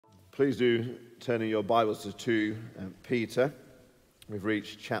Please do turn in your Bibles to 2 Peter. We've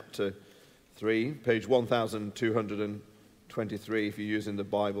reached chapter 3, page 1223 if you're using the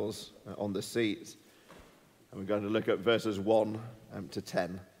Bibles on the seats. And we're going to look at verses 1 to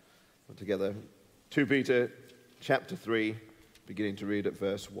 10 together. 2 Peter chapter 3, beginning to read at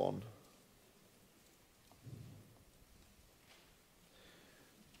verse 1.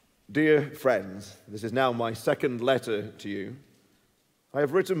 Dear friends, this is now my second letter to you. I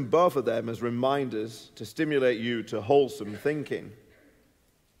have written both of them as reminders to stimulate you to wholesome thinking.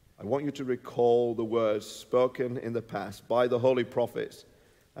 I want you to recall the words spoken in the past by the holy prophets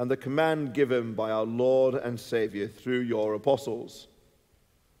and the command given by our Lord and Savior through your apostles.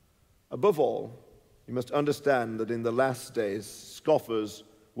 Above all, you must understand that in the last days scoffers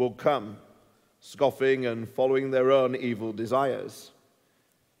will come, scoffing and following their own evil desires.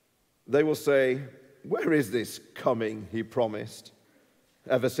 They will say, "Where is this coming he promised?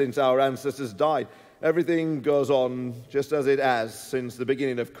 Ever since our ancestors died, everything goes on just as it has since the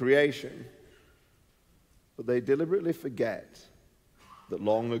beginning of creation." But they deliberately forget that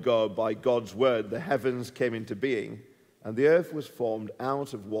long ago, by God's word, the heavens came into being, and the earth was formed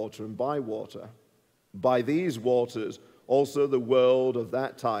out of water and by water. By these waters also the world of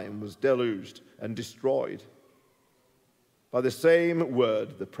that time was deluged and destroyed. By the same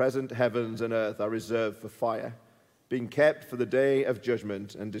word, the present heavens and earth are reserved for fire, being kept for the day of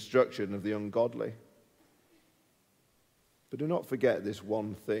judgment and destruction of the ungodly. But do not forget this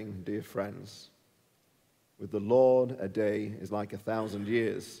one thing, dear friends. With the Lord, a day is like 1,000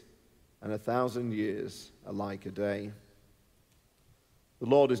 years, and 1,000 years are like a day. The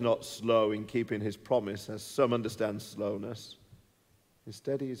Lord is not slow in keeping his promise, as some understand slowness.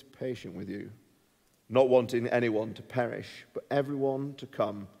 Instead, he is patient with you, not wanting anyone to perish, but everyone to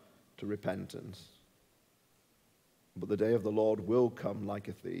come to repentance. But the day of the Lord will come like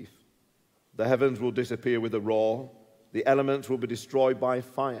a thief. The heavens will disappear with a roar, the elements will be destroyed by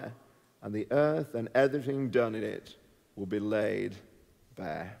fire, and the earth and everything done in it will be laid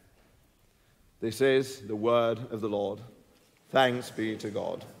bare. This is the word of the Lord. Thanks be to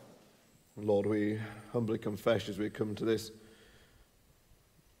God. Lord, we humbly confess as we come to this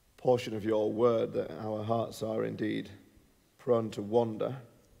portion of your word that our hearts are indeed prone to wander.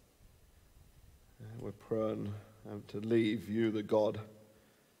 We're prone to leave you, the God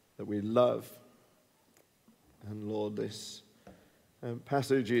that we love. And Lord, this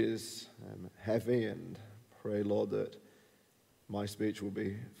passage is heavy, and pray, Lord, that my speech will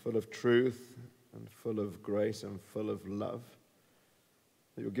be full of truth and full of grace and full of love.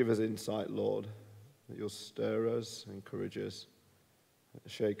 That you'll give us insight, Lord, that you'll stir us, encourage us,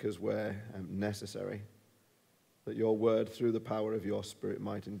 shake us where necessary, that your word through the power of your Spirit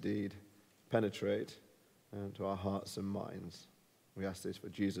might indeed penetrate to our hearts and minds. We ask this for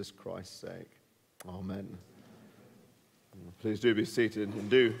Jesus Christ's sake. Amen. Please do be seated and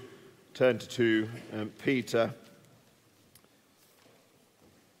do turn to 2 Peter.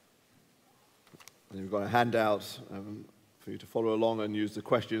 And we've got a handout for you to follow along and use the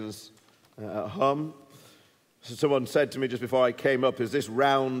questions at home. So someone said to me just before I came up, is this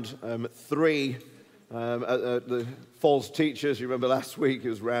round 3 at the false teachers? You remember last week it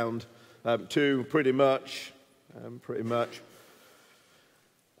was round 2, pretty much.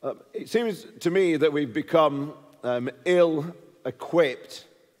 It seems to me that we've become ill-equipped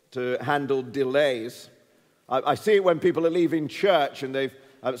to handle delays. I see it when people are leaving church and they've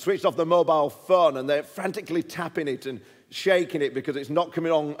switched off the mobile phone and they're frantically tapping it and shaking it because it's not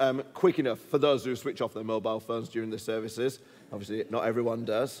coming on quick enough for those who switch off their mobile phones during the services. Obviously, not everyone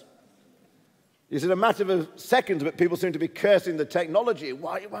does. It's in a matter of seconds, but people seem to be cursing the technology.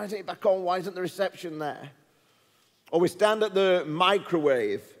 Why isn't it back on? Why isn't the reception there? Or we stand at the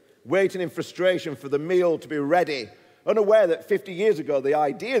microwave, waiting in frustration for the meal to be ready, unaware that 50 years ago, the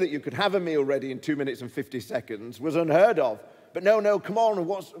idea that you could have a meal ready in 2 minutes and 50 seconds was unheard of. But no, come on,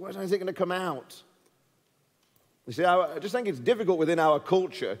 when is it going to come out? You see, I just think it's difficult within our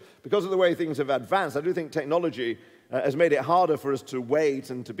culture, because of the way things have advanced. I do think technology has made it harder for us to wait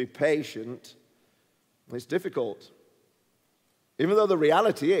and to be patient. It's difficult. Even though the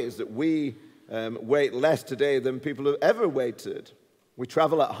reality is that we wait less today than people have ever waited. We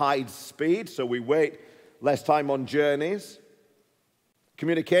travel at high speed, so we wait less time on journeys.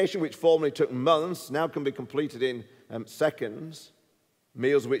 Communication, which formerly took months, now can be completed in seconds.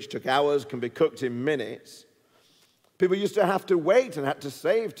 Meals which took hours can be cooked in minutes. People used to have to wait and had to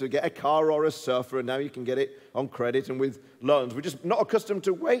save to get a car or a sofa, and now you can get it on credit and with loans. We're just not accustomed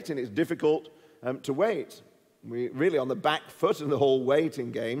to waiting. It's difficult to wait. We're really on the back foot in the whole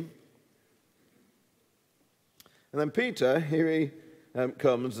waiting game. And then Peter, here he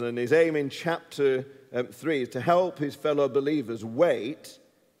comes, and his aim in chapter 3 is to help his fellow believers wait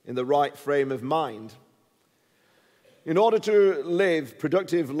in the right frame of mind. In order to live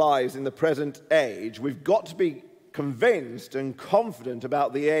productive lives in the present age, we've got to be convinced and confident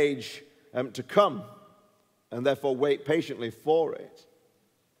about the age to come, and therefore wait patiently for it.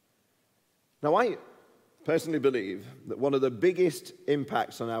 Now, I personally believe that one of the biggest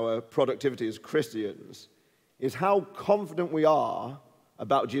impacts on our productivity as Christians is how confident we are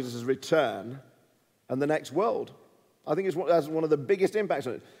about Jesus' return and the next world. I think that's one of the biggest impacts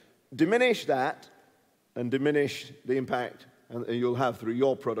on it. Diminish that, and diminish the impact you'll have through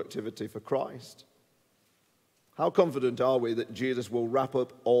your productivity for Christ. How confident are we that Jesus will wrap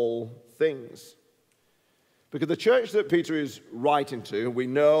up all things? Because the church that Peter is writing to, we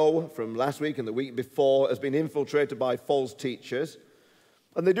know from last week and the week before, has been infiltrated by false teachers,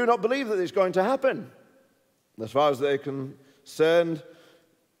 and they do not believe that it's going to happen. As far as they're concerned,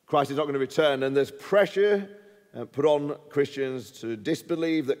 Christ is not going to return, and there's pressure put on Christians to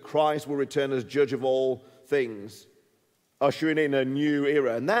disbelieve that Christ will return as judge of all things, ushering in a new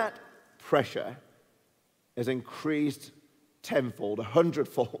era. And that pressure has increased tenfold,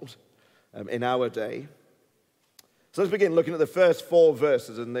 100-fold in our day. So let's begin looking at the first 4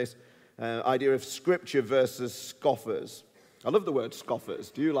 verses and this idea of Scripture versus scoffers. I love the word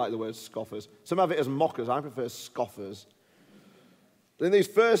scoffers. Do you like the word scoffers? Some have it as mockers. I prefer scoffers. In these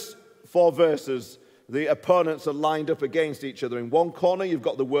first 4 verses, the opponents are lined up against each other. In one corner, you've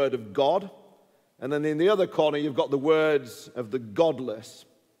got the word of God, and then in the other corner, you've got the words of the godless.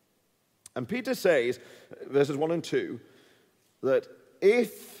 And Peter says, verses 1 and 2, that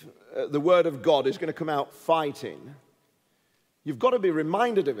if the word of God is going to come out fighting, you've got to be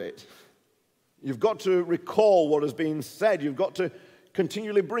reminded of it. You've got to recall what has been said. You've got to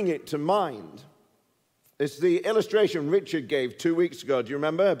continually bring it to mind. It's the illustration Richard gave 2 weeks ago, do you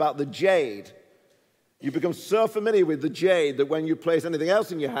remember, about the jade? You become so familiar with the jade that when you place anything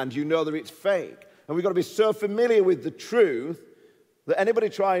else in your hand, you know that it's fake. And we've got to be so familiar with the truth that anybody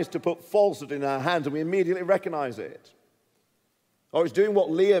tries to put falsehood in our hands and we immediately recognize it. Or it's doing what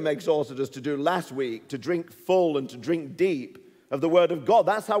Liam exhorted us to do last week, to drink full and to drink deep of the Word of God.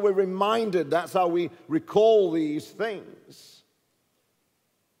 That's how we're reminded. That's how we recall these things.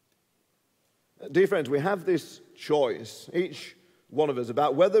 Dear friends, we have this choice, each one of us,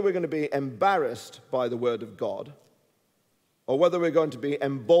 about whether we're going to be embarrassed by the Word of God or whether we're going to be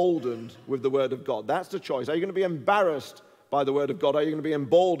emboldened with the Word of God. That's the choice. Are you going to be embarrassed by the Word of God? Or are you going to be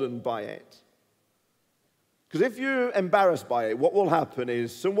emboldened by it? Because if you're embarrassed by it, what will happen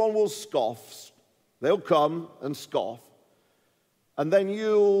is someone will scoff. They'll come and scoff. And then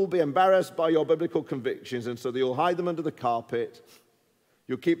you'll be embarrassed by your biblical convictions, and so you'll hide them under the carpet.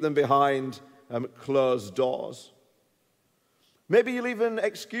 You'll keep them behind closed doors. Maybe you'll even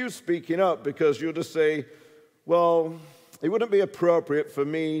excuse speaking up because you'll just say, well, it wouldn't be appropriate for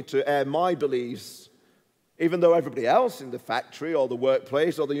me to air my beliefs, even though everybody else in the factory or the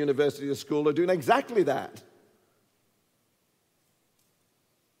workplace or the university or the school are doing exactly that.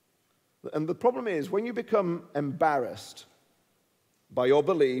 And the problem is, when you become embarrassed by your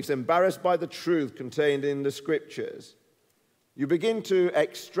beliefs, embarrassed by the truth contained in the Scriptures, you begin to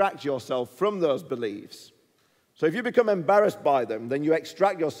extract yourself from those beliefs. So if you become embarrassed by them, then you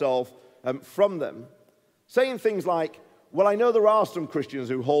extract yourself from them, saying things like, well, I know there are some Christians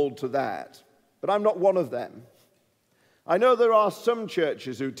who hold to that, but I'm not one of them. I know there are some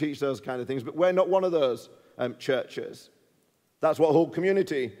churches who teach those kind of things, but we're not one of those churches. That's what Whole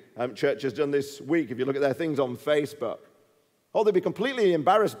Community Church has done this week. If you look at their things on Facebook, oh, they'd be completely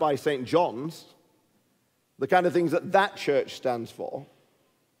embarrassed by St. John's, the kind of things that that church stands for.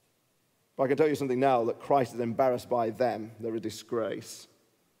 But I can tell you something now, that Christ is embarrassed by them. They're a disgrace.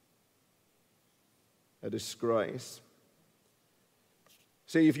 A disgrace.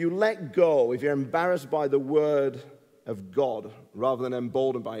 See, if you let go, if you're embarrassed by the Word of God rather than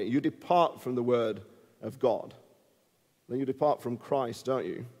emboldened by it, you depart from the Word of God. Then you depart from Christ, don't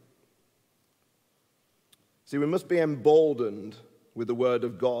you? See, we must be emboldened with the Word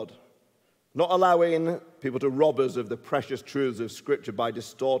of God, not allowing people to rob us of the precious truths of Scripture by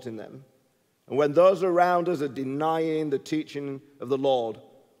distorting them. And when those around us are denying the teaching of the Lord,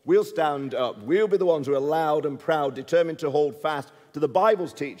 we'll stand up. We'll be the ones who are loud and proud, determined to hold fast to the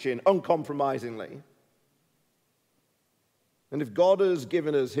Bible's teaching uncompromisingly. And if God has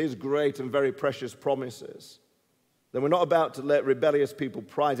given us His great and very precious promises, then we're not about to let rebellious people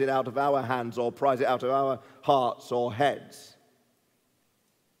prize it out of our hands or prize it out of our hearts or heads.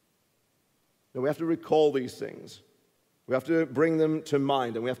 No, we have to recall these things. We have to bring them to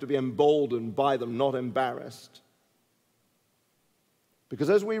mind, and we have to be emboldened by them, not embarrassed. Because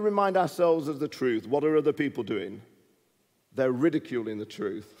as we remind ourselves of the truth, what are other people doing? They're ridiculing the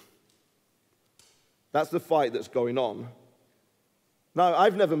truth. That's the fight that's going on. Now,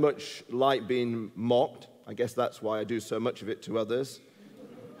 I've never much liked being mocked. I guess that's why I do so much of it to others.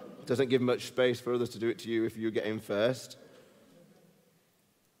 It doesn't give much space for others to do it to you if you get in first.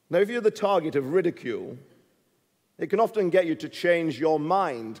 Now, if you're the target of ridicule, it can often get you to change your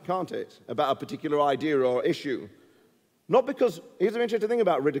mind, can't it, about a particular idea or issue. Not because, here's an interesting thing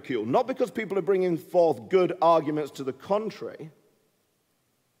about ridicule, not because people are bringing forth good arguments to the contrary.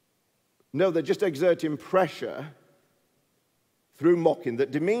 No, they're just exerting pressure through mocking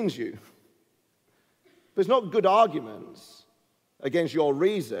that demeans you. But it's not good arguments against your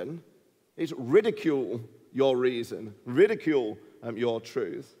reason. It's ridicule your reason, ridicule your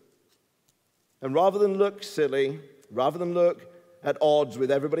truth. And rather than look silly, rather than look at odds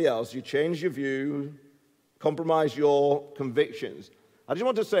with everybody else, you change your view, compromise your convictions. I just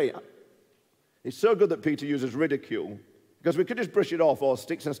want to say, it's so good that Peter uses ridicule, because we could just brush it off, or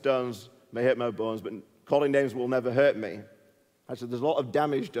sticks and stones may hurt my bones, but calling names will never hurt me. Actually, there's a lot of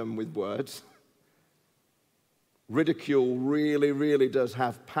damage done with words. Ridicule really, really does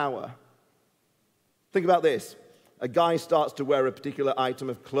have power. Think about this. A guy starts to wear a particular item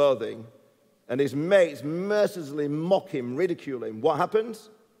of clothing, and his mates mercilessly mock him, ridicule him. What happens?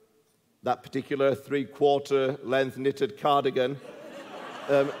 That particular 3/4 length knitted cardigan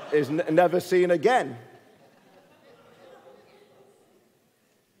is never seen again.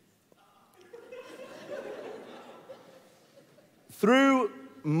 Through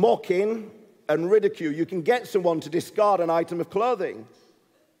mocking and ridicule, you can get someone to discard an item of clothing.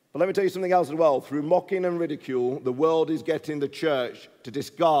 But let me tell you something else as well. Through mocking and ridicule, the world is getting the church to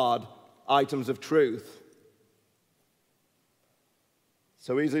discard items of truth.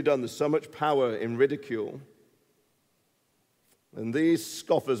 So easily done. There's so much power in ridicule. And these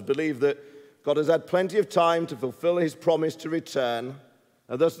scoffers believe that God has had plenty of time to fulfill his promise to return.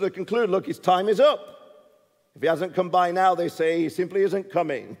 And thus they conclude, look, his time is up. If he hasn't come by now, they say, he simply isn't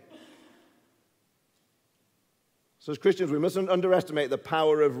coming. So as Christians, we mustn't underestimate the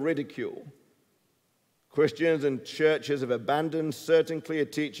power of ridicule. Christians and churches have abandoned certain clear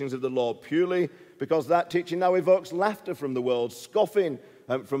teachings of the Lord purely because that teaching now evokes laughter from the world, scoffing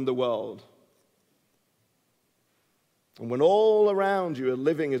from the world. And when all around you are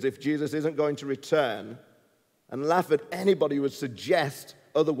living as if Jesus isn't going to return and laugh at anybody who would suggest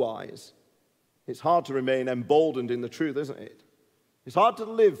otherwise, it's hard to remain emboldened in the truth, isn't it? It's hard to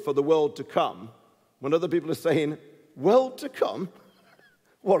live for the world to come when other people are saying, world to come?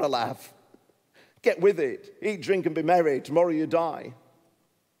 What a laugh. Get with it. Eat, drink, and be merry. Tomorrow you die.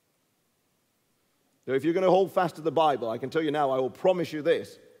 So if you're going to hold fast to the Bible, I can tell you now, I will promise you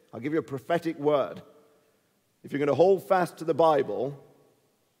this. I'll give you a prophetic word. If you're going to hold fast to the Bible,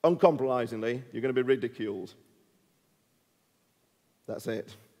 uncompromisingly, you're going to be ridiculed. That's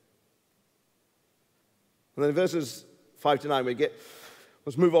it. And then in verses 5 to 9,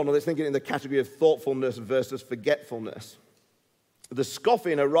 let's move on. Let's think it in the category of thoughtfulness versus forgetfulness. The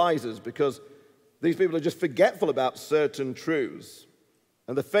scoffing arises because these people are just forgetful about certain truths.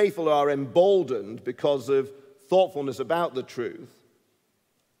 And the faithful are emboldened because of thoughtfulness about the truth.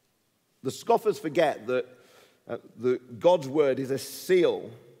 The scoffers forget that God's word is a seal.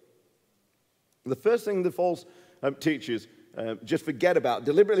 The first thing the false teachers just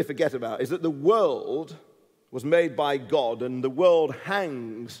deliberately forget about, is that the world was made by God and the world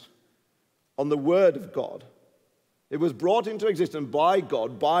hangs on the word of God. It was brought into existence by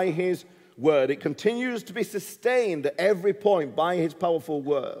God, by his word. It continues to be sustained at every point by his powerful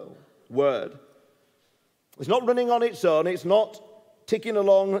word. It's not running on its own. It's not ticking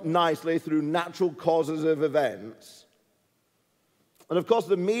along nicely through natural causes of events. And of course,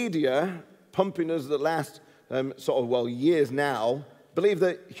 the media, pumping us the last years now, believe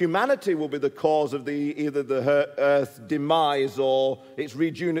that humanity will be the cause of either the Earth's demise or its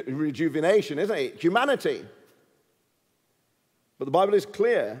rejuvenation, isn't it? Humanity. But the Bible is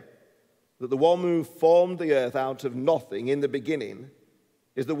clear that the one who formed the earth out of nothing in the beginning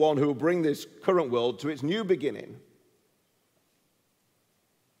is the one who will bring this current world to its new beginning.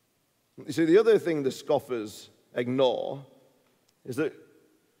 You see, the other thing the scoffers ignore is that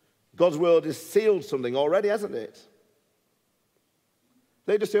God's word has sealed something already, hasn't it?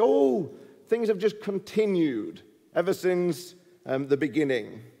 They just say, oh, things have just continued ever since the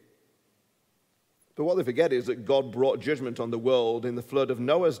beginning. But what they forget is that God brought judgment on the world in the flood of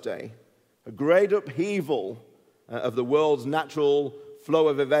Noah's day. A great upheaval of the world's natural flow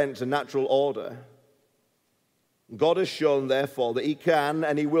of events and natural order. God has shown, therefore, that he can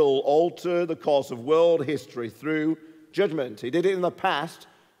and he will alter the course of world history through judgment. He did it in the past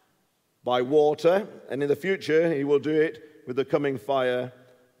by water, and in the future he will do it with the coming fire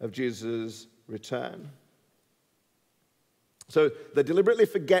of Jesus' return. So they're deliberately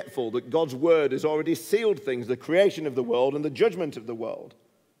forgetful that God's word has already sealed things, the creation of the world and the judgment of the world.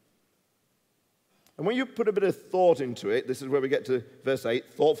 And when you put a bit of thought into it, this is where we get to verse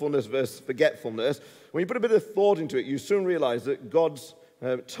 8, thoughtfulness versus forgetfulness. When you put a bit of thought into it, you soon realize that God's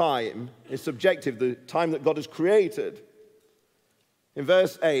time is subjective, the time that God has created. In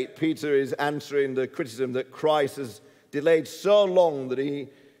verse 8, Peter is answering the criticism that Christ has delayed so long that he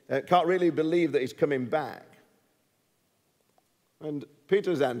can't really believe that he's coming back. And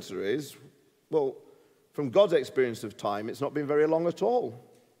Peter's answer is, well, from God's experience of time, it's not been very long at all.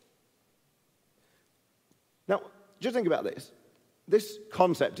 Now, just think about this. This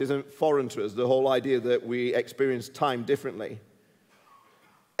concept isn't foreign to us, the whole idea that we experience time differently.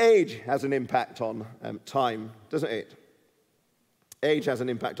 Age has an impact on time, doesn't it? Age has an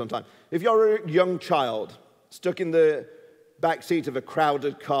impact on time. If you're a young child stuck in the back seat of a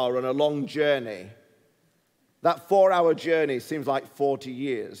crowded car on a long journey, that 4-hour journey seems like 40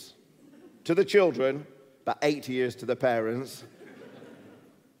 years. To the children, about 80 years to the parents.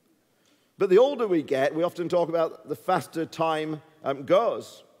 But the older we get, we often talk about the faster time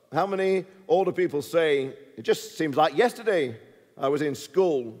goes. How many older people say, it just seems like yesterday I was in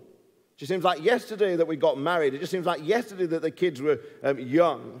school. It just seems like yesterday that we got married. It just seems like yesterday that the kids were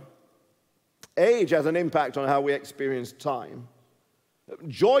young. Age has an impact on how we experience time.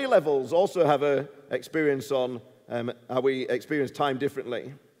 Joy levels also have an experience on how we experience time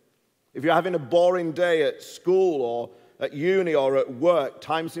differently. If you're having a boring day at school or at uni or at work,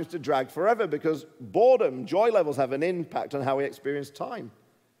 time seems to drag forever because boredom, joy levels have an impact on how we experience time.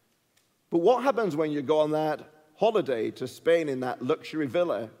 But what happens when you go on that holiday to Spain in that luxury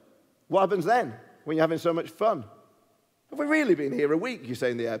villa? What happens then when you're having so much fun? Have we really been here a week, you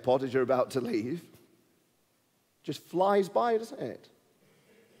say in the airport as you're about to leave? Just flies by, doesn't it?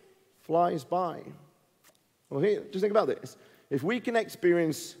 Flies by. Well, here, just think about this. If we can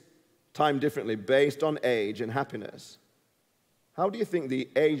experience time differently based on age and happiness, how do you think the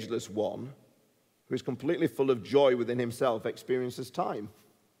ageless one, who is completely full of joy within himself, experiences time?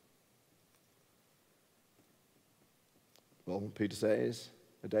 Well, Peter says,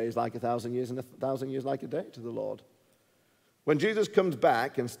 a day is like 1,000 years and 1,000 years like a day to the Lord. When Jesus comes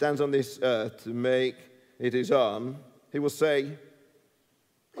back and stands on this earth to make it his own, he will say,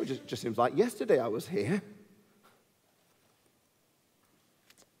 oh, it just seems like yesterday I was here.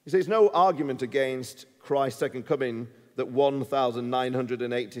 You see, there's no argument against Christ's second coming that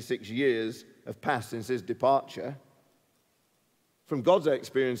 1,986 years have passed since his departure. From God's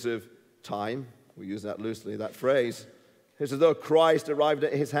experience of time, we use that loosely, that phrase, it's as though Christ arrived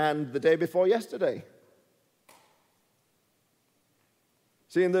at his hand the day before yesterday.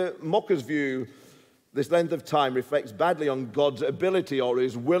 See, in the mocker's view, this length of time reflects badly on God's ability or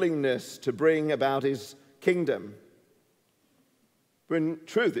his willingness to bring about his kingdom. But in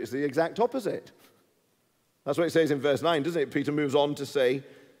truth, it's the exact opposite. That's what it says in verse 9, doesn't it? Peter moves on to say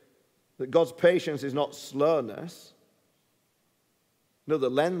that God's patience is not slowness. No, the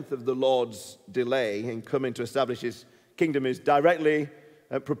length of the Lord's delay in coming to establish his kingdom is directly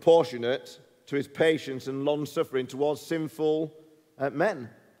proportionate to his patience and long-suffering towards sinful men.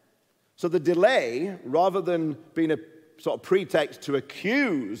 So the delay, rather than being a sort of pretext to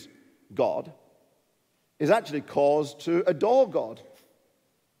accuse God, is actually cause to adore God.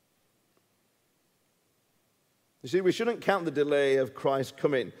 You see, we shouldn't count the delay of Christ's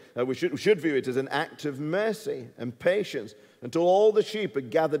coming. We should view it as an act of mercy and patience until all the sheep are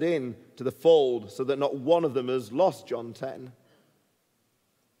gathered in to the fold so that not one of them is lost, John 10.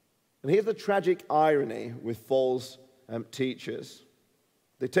 And here's the tragic irony with false teachers.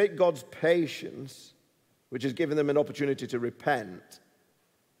 They take God's patience, which has given them an opportunity to repent,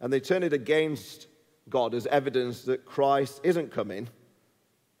 and they turn it against God as evidence that Christ isn't coming,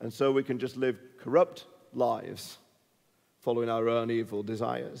 and so we can just live corrupt lives following our own evil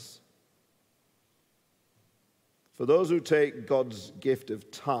desires. For those who take God's gift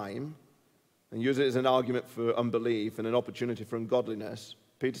of time and use it as an argument for unbelief and an opportunity for ungodliness,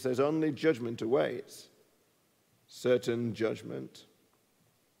 Peter says only judgment awaits, certain judgment.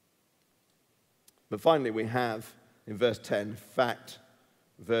 But finally, we have, in verse 10, fact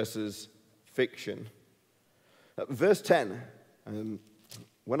versus fiction. Verse 10,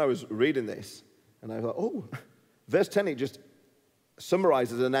 when I was reading this, and I thought, oh, verse 10, it just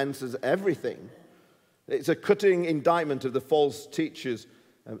summarizes and answers everything. It's a cutting indictment of the false teachers,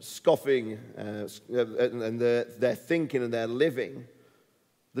 scoffing and their thinking and their living.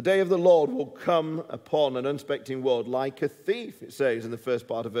 The day of the Lord will come upon an unsuspecting world like a thief, it says in the first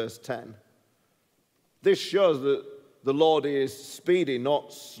part of verse 10. This shows that the Lord is speedy,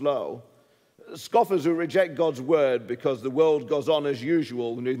 not slow. Scoffers who reject God's word because the world goes on as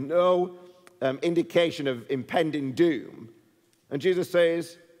usual with no indication of impending doom. And Jesus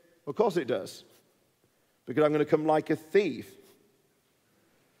says, of course it does, because I'm going to come like a thief.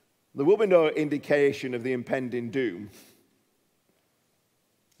 There will be no indication of the impending doom.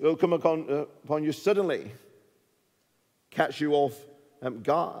 It will come upon you suddenly, catch you off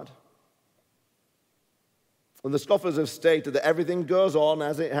guard. And the scoffers have stated that everything goes on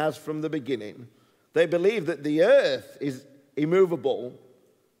as it has from the beginning. They believe that the earth is immovable.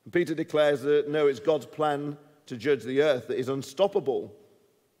 And Peter declares that, no, it's God's plan to judge the earth that is unstoppable.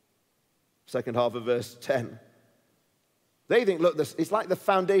 Second half of verse 10. They think, look, it's like the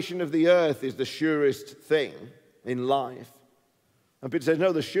foundation of the earth is the surest thing in life. And Peter says,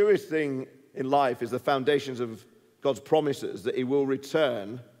 no, the surest thing in life is the foundations of God's promises, that he will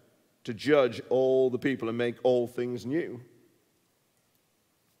return to judge all the people and make all things new.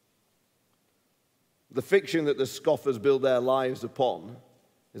 The fiction that the scoffers build their lives upon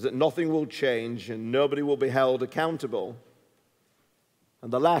is that nothing will change and nobody will be held accountable.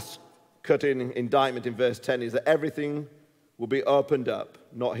 And the last cut-in indictment in verse 10 is that everything will be opened up,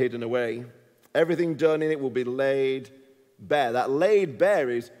 not hidden away. Everything done in it will be laid bare. That laid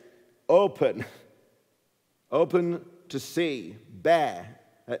bare is open. Open to see, bare,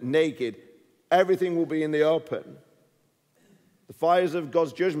 naked. Everything will be in the open. The fires of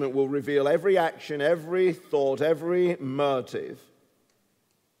God's judgment will reveal every action, every thought, every motive.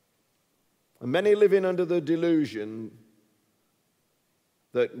 And many living under the delusion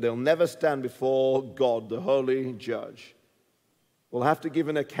that they'll never stand before God, the holy judge, will have to give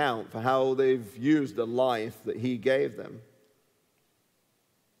an account for how they've used the life that he gave them.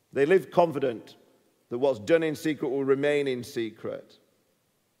 They live confident that what's done in secret will remain in secret.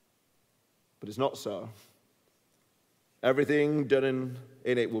 But it's not so. Everything done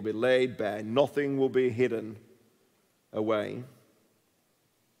in it will be laid bare. Nothing will be hidden away.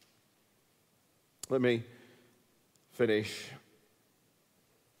 Let me finish.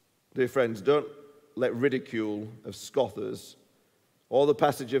 Dear friends, don't let ridicule of scoffers or the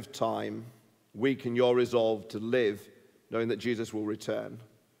passage of time weaken your resolve to live knowing that Jesus will return.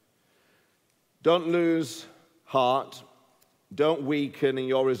 Don't lose heart. Don't weaken in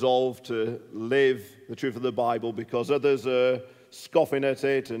your resolve to live the truth of the Bible because others are scoffing at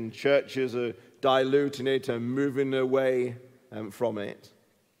it and churches are diluting it and moving away from it.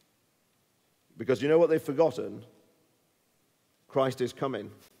 Because you know what they've forgotten? Christ is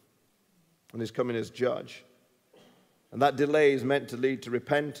coming, and he's coming as judge. And that delay is meant to lead to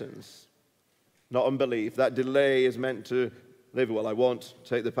repentance, not unbelief. That delay is meant to live, well, I won't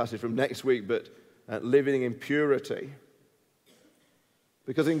take the passage from next week, but living in purity.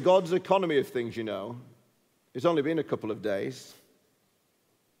 Because in God's economy of things, you know, it's only been a couple of days.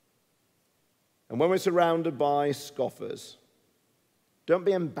 And when we're surrounded by scoffers, don't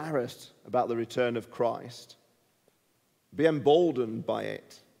be embarrassed about the return of Christ. Be emboldened by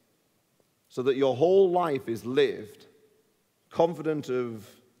it, so that your whole life is lived confident of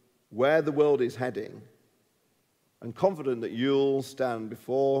where the world is heading and confident that you'll stand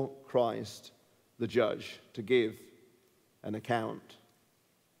before Christ, the judge, to give an account.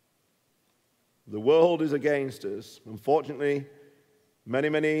 The world is against us. Unfortunately,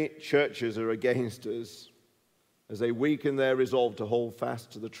 many churches are against us as they weaken their resolve to hold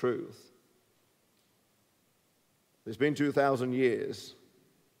fast to the truth. It's been 2,000 years.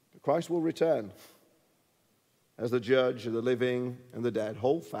 But Christ will return as the judge of the living and the dead.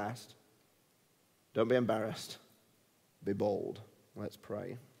 Hold fast. Don't be embarrassed. Be bold. Let's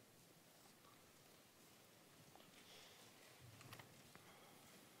pray.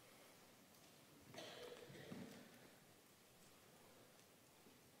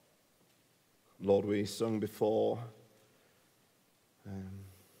 Lord, we sung before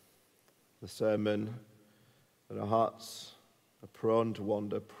the sermon that our hearts are prone to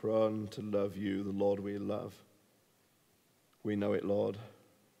wander, prone to love you, the Lord we love. We know it, Lord.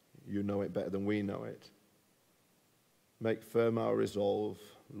 You know it better than we know it. Make firm our resolve,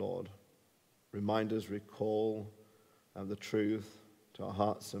 Lord. Remind us, recall the truth to our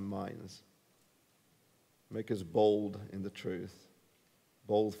hearts and minds. Make us bold in the truth,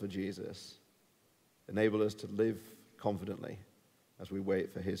 bold for Jesus. Enable us to live confidently as we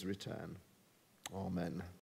wait for his return. Amen.